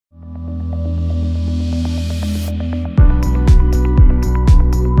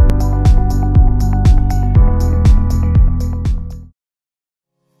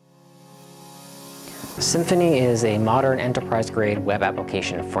Symfony is a modern enterprise-grade web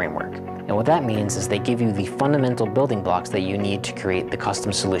application framework. And what that means is they give you the fundamental building blocks that you need to create the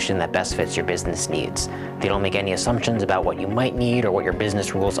custom solution that best fits your business needs. They don't make any assumptions about what you might need or what your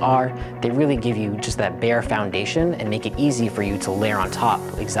business rules are. They really give you just that bare foundation and make it easy for you to layer on top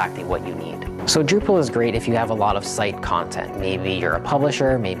exactly what you need. So Drupal is great if you have a lot of site content. Maybe you're a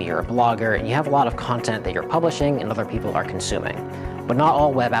publisher, maybe you're a blogger, and you have a lot of content that you're publishing and other people are consuming. But not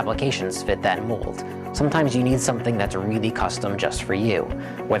all web applications fit that mold. Sometimes you need something that's really custom just for you,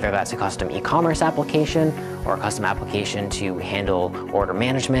 whether that's a custom e-commerce application or a custom application to handle order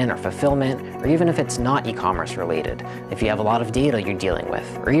management or fulfillment, or even if it's not e-commerce related, if you have a lot of data you're dealing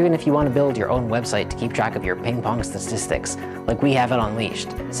with, or even if you want to build your own website to keep track of your ping pong statistics, like we have at Unleashed,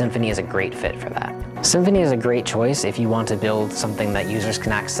 Symfony is a great fit for that. Symfony is a great choice if you want to build something that users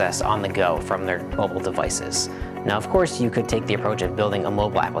can access on the go from their mobile devices. Now, of course, you could take the approach of building a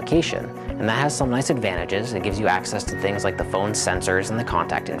mobile application, and that has some nice advantages. It gives you access to things like the phone sensors and the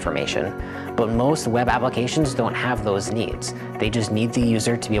contact information, but most web applications don't have those needs. They just need the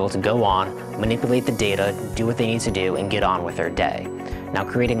user to be able to go on, manipulate the data, do what they need to do, and get on with their day. Now,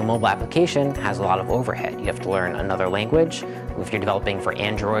 creating a mobile application has a lot of overhead. You have to learn another language. If you're developing for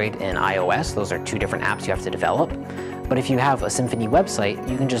Android and iOS, those are two different apps you have to develop. But if you have a Symfony website,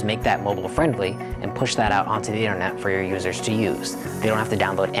 you can just make that mobile friendly and push that out onto the internet for your users to use. They don't have to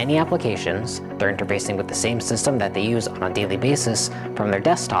download any applications. They're interfacing with the same system that they use on a daily basis from their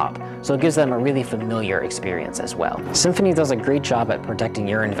desktop, so it gives them a really familiar experience as well. Symfony does a great job at protecting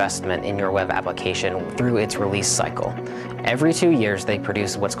your investment in your web application through its release cycle. Every 2 years, they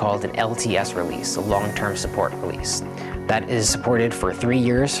produce what's called an LTS release, a long-term support release. That is supported for 3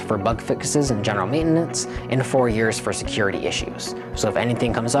 years for bug fixes and general maintenance, and 4 years for security issues. So if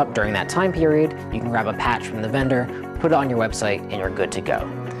anything comes up during that time period, you can grab a patch from the vendor, put it on your website, and you're good to go.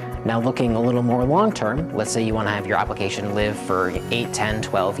 Now looking a little more long-term, let's say you want to have your application live for 8, 10,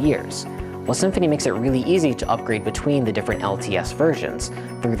 12 years. Well, Symfony makes it really easy to upgrade between the different LTS versions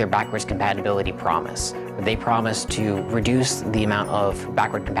through their backwards compatibility promise. They promise to reduce the amount of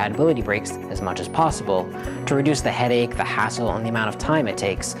backward compatibility breaks as much as possible to reduce the headache, the hassle, and the amount of time it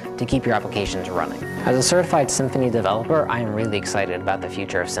takes to keep your applications running. As a certified Symfony developer, I am really excited about the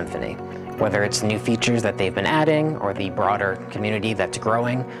future of Symfony. Whether it's new features that they've been adding, or the broader community that's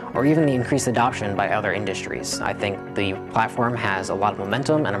growing, or even the increased adoption by other industries. I think the platform has a lot of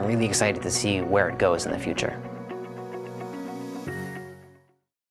momentum, and I'm really excited to see where it goes in the future.